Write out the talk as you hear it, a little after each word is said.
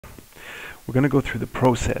We're going to go through the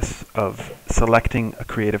process of selecting a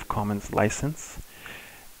Creative Commons license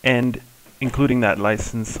and including that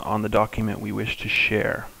license on the document we wish to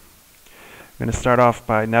share. We're going to start off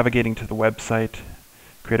by navigating to the website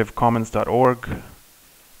creativecommons.org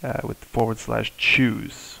with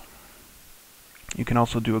 /choose. You can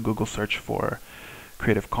also do a Google search for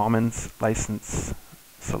Creative Commons license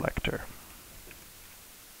selector.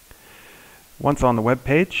 Once on the web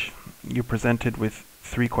page, you're presented with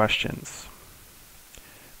 3 questions.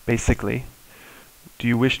 Basically, do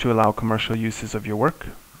you wish to allow commercial uses of your work?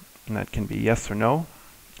 And that can be yes or no.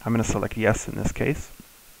 I'm going to select yes in this case.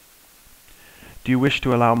 Do you wish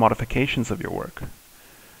to allow modifications of your work?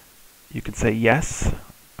 You can say yes,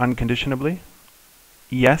 unconditionally.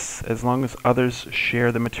 Yes, as long as others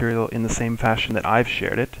share the material in the same fashion that I've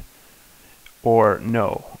shared it. Or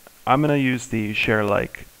no. I'm going to use the share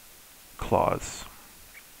like clause.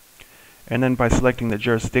 And then by selecting the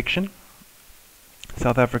jurisdiction,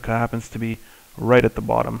 South Africa happens to be right at the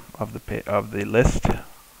bottom of the list.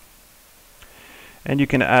 And you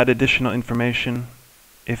can add additional information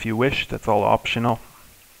if you wish. That's all optional.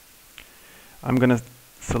 I'm going to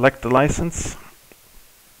select the license,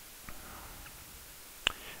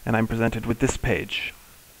 and I'm presented with this page.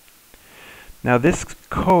 Now this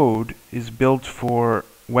code is built for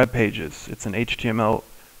web pages. It's an HTML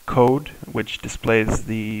code which displays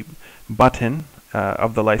the button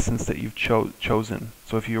of the license that you've chosen.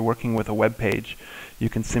 So if you're working with a web page, you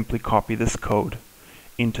can simply copy this code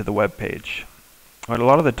into the web page. But a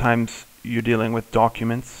lot of the times you're dealing with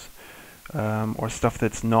documents or stuff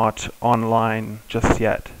that's not online just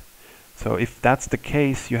yet. So if that's the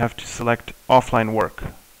case, you have to select offline work,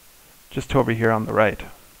 just over here on the right.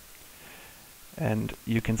 And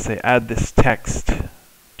you can say add this text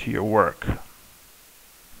to your work.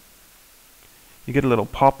 You get a little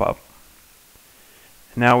pop-up.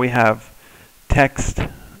 Now we have text,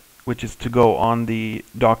 which is to go on the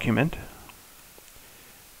document.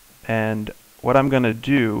 And what I'm going to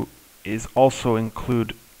do is also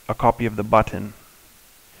include a copy of the button.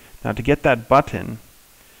 Now to get that button,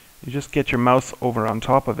 you just get your mouse over on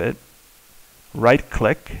top of it,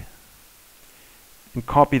 right-click, and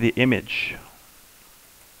copy the image.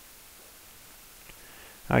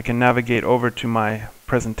 I can navigate over to my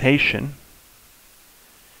presentation,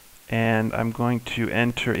 and I'm going to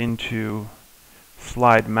enter into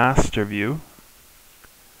slide master view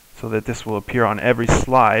so that this will appear on every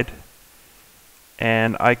slide,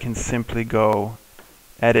 and I can simply go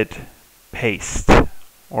edit, paste,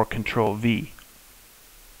 or Control V.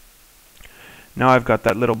 Now I've got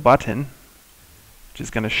that little button which is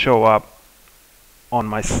going to show up on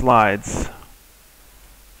my slides.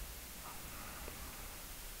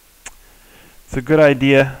 It's a good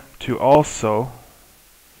idea to also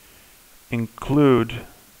include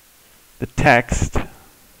the text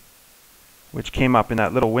which came up in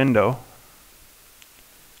that little window,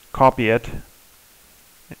 copy it,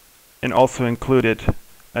 and also include it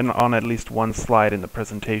on at least one slide in the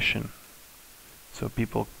presentation, so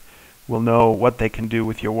people will know what they can do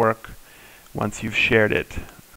with your work once you've shared it